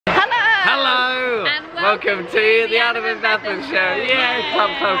welcome to the Adam and Bethan show. Yeah,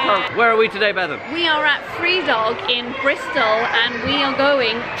 come. Where are we today, Bethan? We are at Freedog in Bristol and we are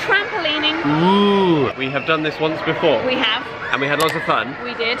going trampolining. Ooh, we have done this once before. We have. And we had lots of fun.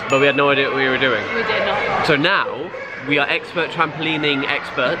 We did. But we had no idea what we were doing. We did not. So now, we are expert trampolining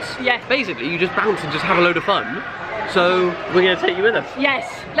experts. Yes. Basically, you just bounce and just have a load of fun. So, we're going to take you with us. Yes,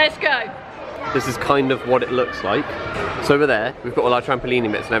 let's go. This is kind of what it looks like. So over there, we've got all our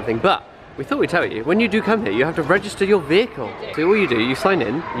trampolining bits and everything, but we thought we'd tell you, when you do come here, you have to register your vehicle. So all you do, you sign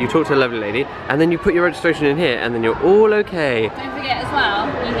in, you talk to a lovely lady, and then you put your registration in here, and then you're all okay. Don't forget as well,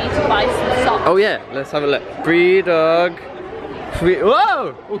 you need to buy some socks. Oh yeah, let's have a look. Freedog.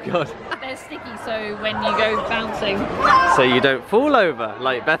 Whoa! Oh god. They're sticky, so when you go bouncing. So you don't fall over,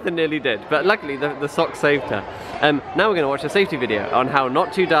 like Bethan nearly did. But luckily, the socks saved her. Now we're going to watch a safety video on how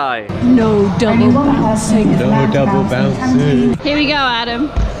not to die. No double bouncing. No double bouncing. Here we go, Adam.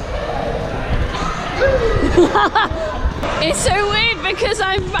 It's so weird because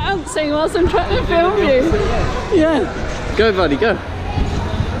I'm bouncing whilst I'm trying to film you. Yeah. Go, buddy, go.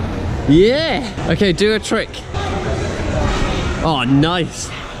 Yeah. Okay, do a trick. Oh, nice.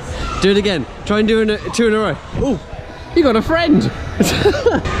 Do it again. Try and do two in a row. Oh, you got a friend.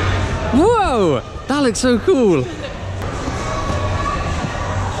 Whoa, that looks so cool.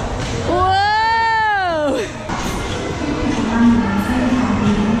 Whoa!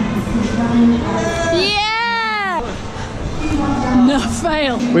 Yeah! No,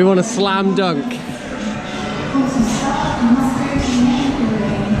 fail. We want a slam dunk.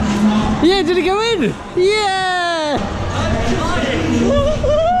 Yeah, did it go in? Yeah!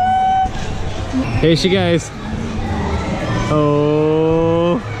 Here she goes.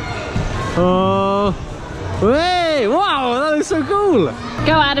 Oh. Hey, wow, that looks so cool.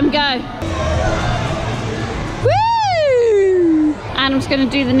 Go, Adam, go. Woo! Adam's gonna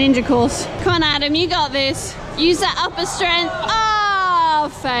do the ninja course. Come on, Adam, you got this. Use that upper strength. Oh,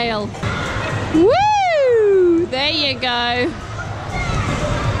 fail. Woo! There you go.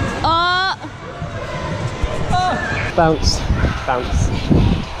 Oh. Bounce, bounce,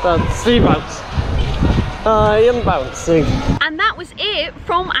 bounce, see bounce. I am bouncing. And that was it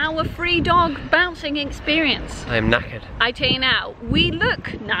from our Freedog bouncing experience. I am knackered. I tell you now, we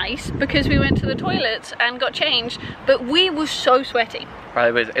look nice because we went to the toilets and got changed, but we were so sweaty.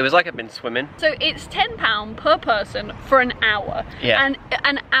 Right, it was like I've been swimming. So it's £10 per person for an hour. Yeah. And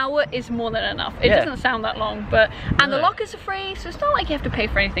an hour is more than enough. It doesn't sound that long, but and the lockers are free, so it's not like you have to pay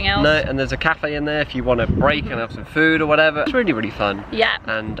for anything else. No, and there's a cafe in there if you want to break and have some food or whatever. It's really, really fun. Yeah.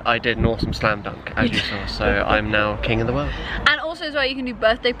 And I did an awesome slam dunk, as you saw, so I'm now king of the world. And also as well, you can do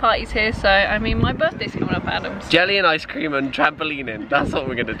birthday parties here, so I mean, my birthday's coming up, Adams. Jelly and ice cream and trampolining, that's what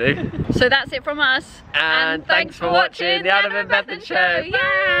we're gonna do. So that's it from us. And thanks for watching the Adam and Bethan show. Yay!